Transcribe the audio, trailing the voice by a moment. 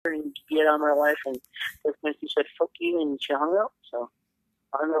get out of my life, and that's when she said "fuck you" and she hung up. So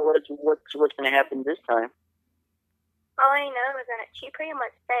I don't know what's going to happen this time. All I know is that she pretty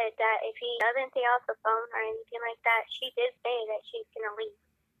much said that if he doesn't stay off the phone or anything like that, she did say that she's gonna leave.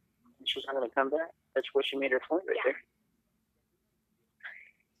 She's not going to come back. That's where she made her point right there.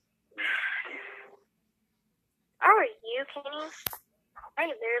 How are you, Kenny? I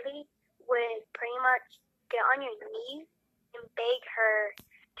literally would pretty much get on your knees and beg her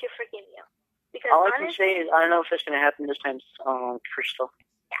to forgive you. Because all I can say is I don't know if it's going to happen this time, Crystal.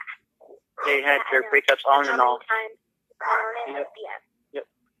 Yeah. They had their breakups on and off. Yep. Yep.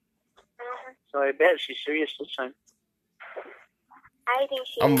 So I bet she's serious this time. I think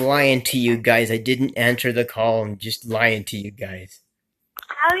I'm lying to you guys. I didn't answer the call. I'm just lying to you guys.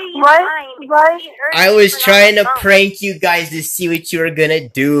 How are you lying? I was trying to prank you guys to see what you were gonna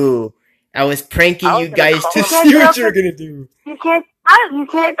do. I was pranking you guys to see what you were gonna do. You can't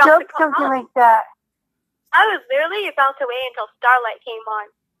joke something like that. I was literally about to wait until Starlight came on.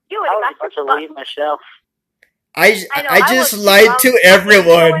 You would have got to leave myself. I just lied to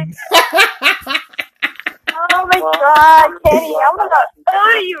everyone. Oh my God, Kenny! I'm gonna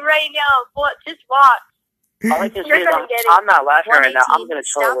kill you right now. Just watch. All I can say is I'm not laughing right now. I'm going to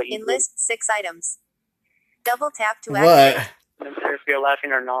tell you what you did. List 6 items. Double tap to activate. What? No matter if you're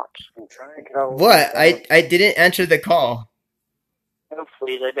laughing or not. What? I didn't answer the call. Oh,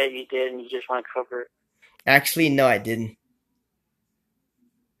 please. I bet you did, and you just want to cover it. Actually, no, I didn't.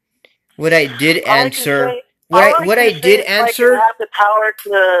 What I did answer... What I did answer... If I have the power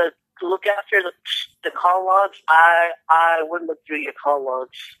to look after the call logs, I would look through your call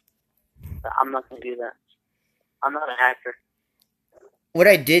logs. But I'm not going to do that. I'm not a hacker. What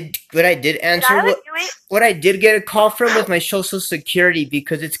I did answer, what I did get a call from was my social security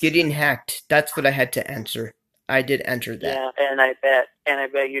because it's getting hacked. That's what I had to answer. I did answer that. Yeah, and I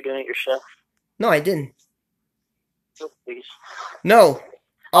bet you're doing it yourself. No, I didn't. Oh, please. No.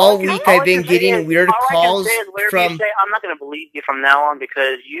 All week I've been getting weird calls from... I'm not going to believe you from now on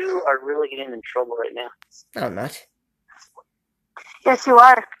because you are really getting in trouble right now. No, I'm not. Yes, you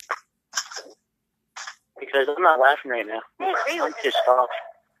are. Because I'm not laughing right now. I'm pissed off.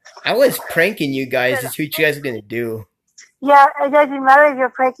 I was pranking you guys. That's what you guys are going to do. Yeah, it doesn't matter if you're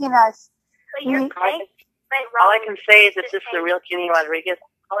pranking us. But you're pranking. All I can say is if this is the real Kenny Rodriguez,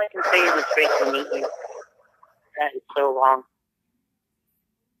 all I can say is it's great to meet you. That is so wrong.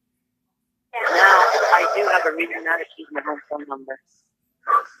 Yeah. Now, I do have a reason now to keep my home phone number.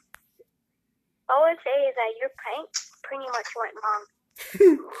 All I say is that your prank pretty much went wrong.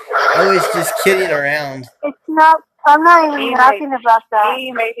 I was just kidding around. It's not. I'm not even laughing about that.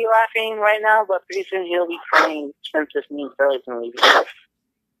 He may be laughing right now, but pretty soon he'll be crying since this means Charlie's gonna leave.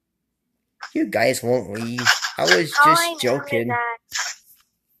 You guys won't leave. I was just joking.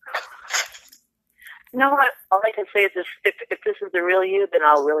 You know what? All I can say is if this is the real you, then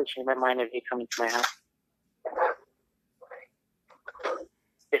I'll really change my mind of you coming to my house.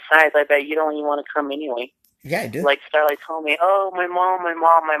 Besides, I bet you don't even want to come anyway. Yeah, I do. Like Starlight told me, oh, my mom,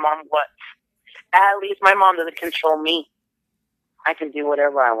 what? At least my mom doesn't control me. I can do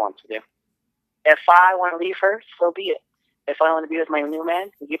whatever I want to do. If I want to leave her, so be it. If I want to be with my new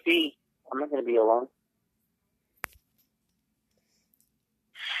man, yippee. I'm not going to be alone.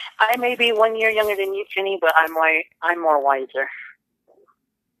 I may be 1 year younger than you, Kenny, but I'm more wiser.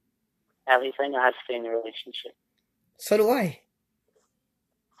 At least I know how to stay in a relationship. So do I.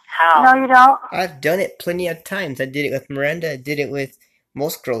 How? No, you don't. I've done it plenty of times. I did it with Miranda. I did it with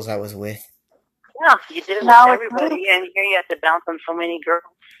most girls I was with. Yeah, you did it with everybody, and here you have to bounce on so many girls,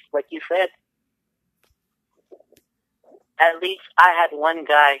 like you said. At least I had one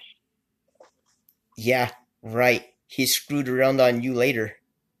guy. Yeah, right. He screwed around on you later.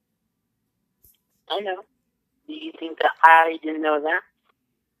 I know. Do you think that I didn't know that?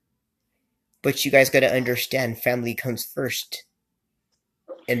 But you guys gotta understand, family comes first.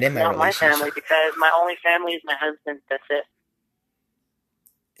 And then my relationship. Not my family, because my only family is my husband. That's it.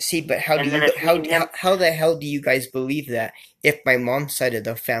 See, but how the hell do you guys believe that if my mom's side of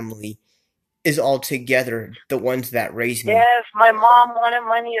the family is all together, the ones that raised me? Yeah, if my mom wanted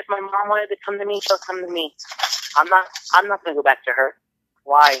money, if my mom wanted to come to me, she'll come to me. I'm not gonna go back to her.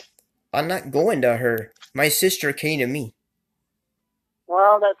 Why? I'm not going to her. My sister came to me.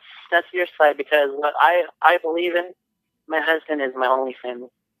 Well, that's your side, because what I believe in, my husband is my only family.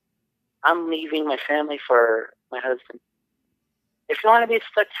 I'm leaving my family for my husband. If you want to be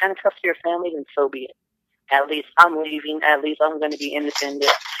stuck handcuffed to your family, then so be it. At least I'm leaving. At least I'm going to be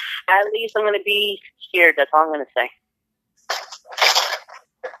independent. At least I'm going to be here. That's all I'm going to say.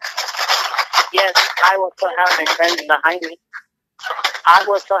 Yes, I will still have my friends behind me. I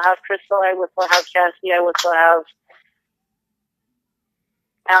would still have Crystal. I would still have Cassie. I would still have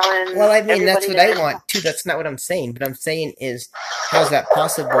Alan. Well, I mean, that's what I want too. That's not what I'm saying. What I'm saying is, how's that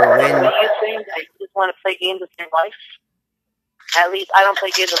possible when? What are you saying? That you just want to play games with your life? At least I don't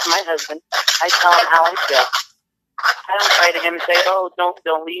play games with my husband. I tell him how I feel. I don't try to him and say, "Oh,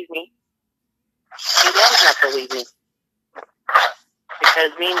 don't leave me." He knows not to leave me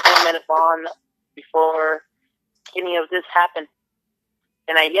because me and him had a bond before any of this happened.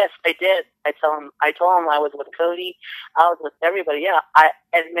 And I did. I told him I was with Cody. I was with everybody. Yeah, I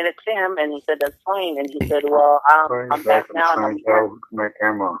admitted to him, and he said that's fine. And he said, "Well, I'm back now." And my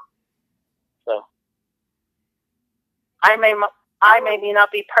camera. So I may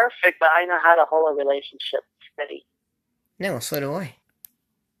not be perfect, but I know how to hold a relationship steady. No, so do I.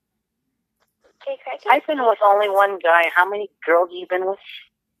 I've been with only one guy. How many girls have you been with?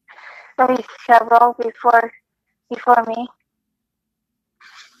 Maybe several before me.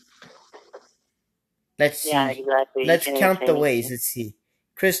 Let's see. Yeah, exactly. Let's count the ways. Let's see.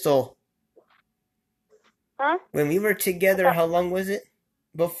 Crystal. Huh? When we were together, how long was it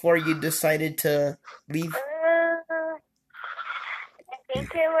before you decided to leave? I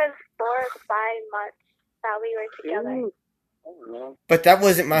think it was 4 or 5 months that we were together. But that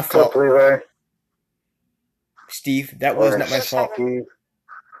wasn't my fault. Steve, that was not my fault.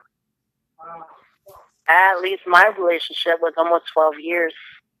 At least my relationship was almost 12 years.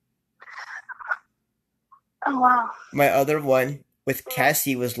 Oh, wow. My other one with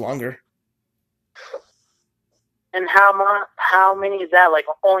Cassie was longer. And how many is that? Like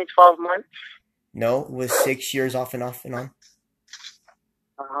only 12 months? No, it was 6 years off and on.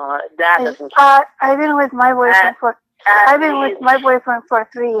 That doesn't count. I've been with my boyfriend with my boyfriend for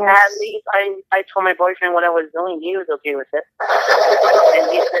 3 years. At least I told my boyfriend what I was doing. He was okay with it.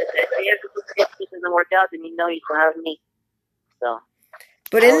 And he said that if this doesn't work out, then you know you can have me. So.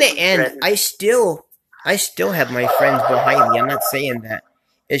 But in the end, I still have my friends behind me. I'm not saying that.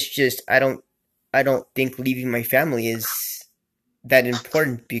 It's just I don't think leaving my family is that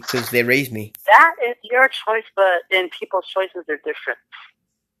important because they raised me. That is your choice, but then people's choices are different.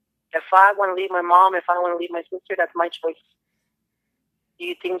 If I want to leave my mom, if I want to leave my sister, that's my choice. Do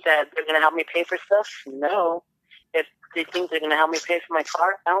you think that they're going to help me pay for stuff? No. If they think they're going to help me pay for my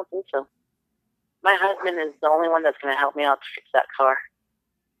car, I don't think so. My husband is the only one that's going to help me out to fix that car.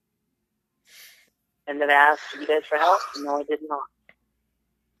 And then I asked you guys for help? No, I did not.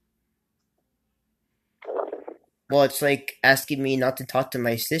 Well, it's like asking me not to talk to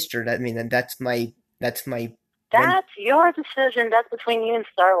my sister. I mean, that's my. That's your decision. That's between you and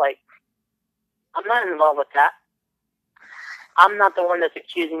Starlight. I'm not involved with that. I'm not the one that's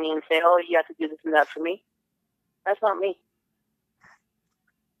accusing you and saying, "Oh, you have to do this and that for me." That's not me.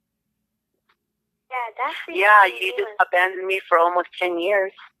 Yeah, you just abandoned me for almost 10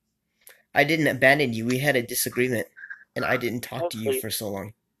 years. I didn't abandon you. We had a disagreement, and I didn't talk to you for so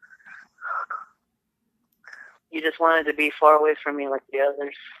long. You just wanted to be far away from me like the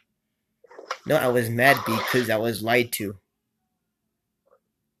others. No, I was mad because I was lied to.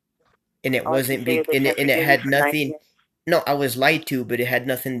 And it wasn't and it had nothing. No, I was lied to, but it had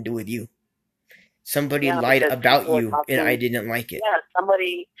nothing to do with you. Somebody lied about you, and I didn't like it. Yeah,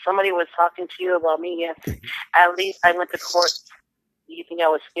 somebody was talking to you about me. Yes, at least I went to court. Do you think I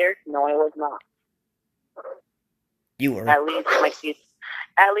was scared? No, I was not. You were. At least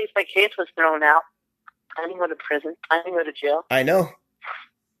my case was thrown out. I didn't go to prison. I didn't go to jail. I know.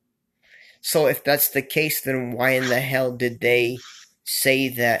 So if that's the case, then why in the hell did they say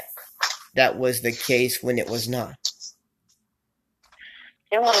that was the case when it was not?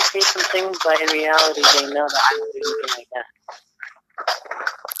 They want to say some things, but in reality, they know that I don't do anything like that.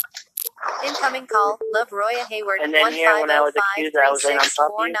 Incoming call, Love Roya Hayward, and then here, when I was accused, I was laying on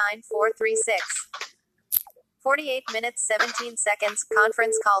top of you. 49436. 48 minutes, 17 seconds,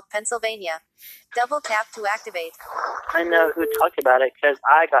 conference call, Pennsylvania. Double tap to activate. I know who talked about it, because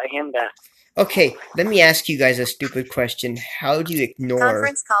I got him back. Okay, let me ask you guys a stupid question. How do you ignore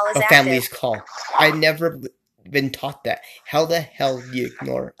a family's call? I've never been taught that. How the hell do you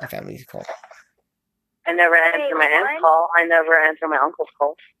ignore a family's call? I never answer my aunt's call. I never answer my uncle's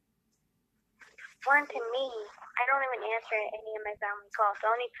calls. One to me, I don't even answer any of my family calls. The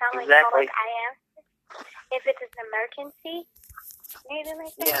only family call I answer, if it's an emergency, maybe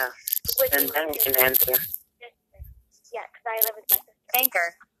like that. Yeah, and then you can answer. Yeah, because I live with my sister.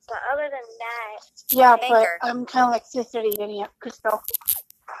 Anchor. But other than that... Yeah, but I'm kind of like sister to you, Crystal.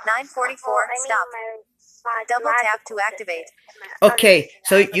 944, stop. Double tap to activate. Okay,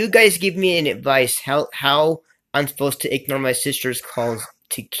 so you guys give me an advice how I'm supposed to ignore my sister's calls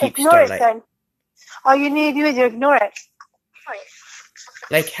to keep Starlight. Ignore it, then. All you need to do is ignore it.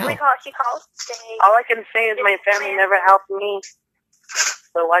 Like how? She calls. All I can say is my family never helped me,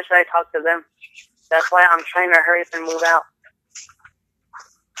 so why should I talk to them? That's why I'm trying to hurry up and move out,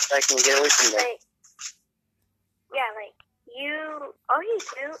 so I can get away from them. All you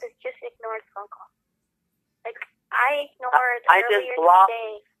do is just ignore the phone call. Like, I ignored earlier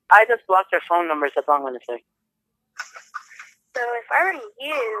today. I just blocked their phone numbers, that's all I'm going to say. So if I were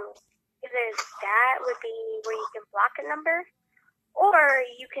you, either that would be where you can block a number, or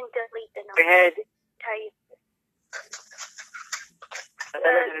you can delete the number. Tell you.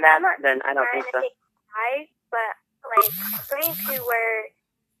 Other than that, then I don't think so. But, like, going to where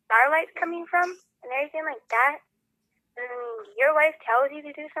Starlight's coming from and everything like that, and your wife tells you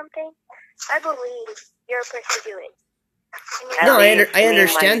to do something, I believe you're a person to do it. No, I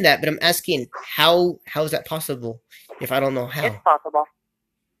understand that, but I'm asking how is that possible if I don't know how? It's possible.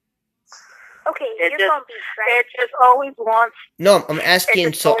 Okay, your phone beeps, right? It just always wants... No, I'm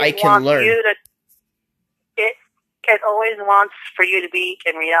asking so I can learn. It always wants for you to be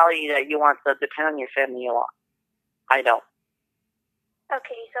in reality that you want to depend on your family a lot. I don't.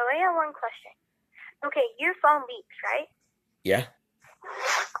 Okay, so I have one question. Okay, your phone beeps, right? Yeah.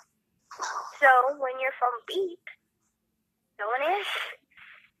 So when your phone beeps, no one answers.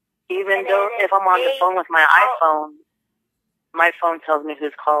 Even though if I'm on the phone with my iPhone, my phone tells me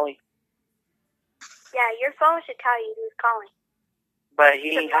who's calling. Yeah, your phone should tell you who's calling. But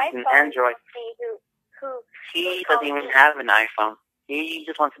he has an Android. He doesn't even have an iPhone. He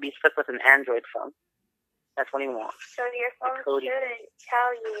just wants to be stuck with an Android phone. That's what he wants. So your phone should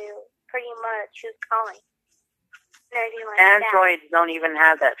tell you pretty much who's calling. Like Androids don't even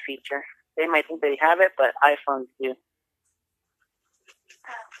have that feature. They might think they have it, but iPhones do.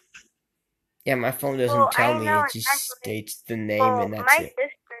 Yeah, my phone doesn't tell me. It just states the name and that's it.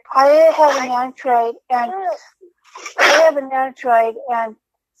 I have an Android and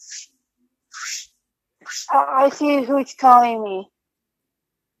I see who's calling me.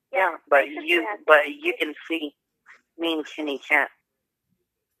 Yeah, but you can see. Me and Kenny can't.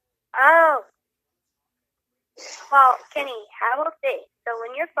 Oh. Well, Kenny, how about this? So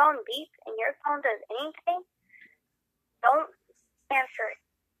when your phone beeps and your phone does anything, don't answer it.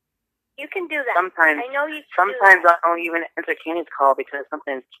 You can do that. Sometimes I don't even answer Kenny's call because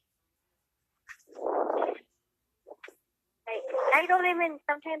sometimes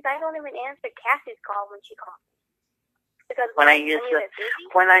sometimes I don't even answer Cassie's call when she calls. Because when I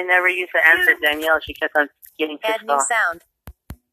never used to answer Danielle, she kept on getting pissed off. Add new sound.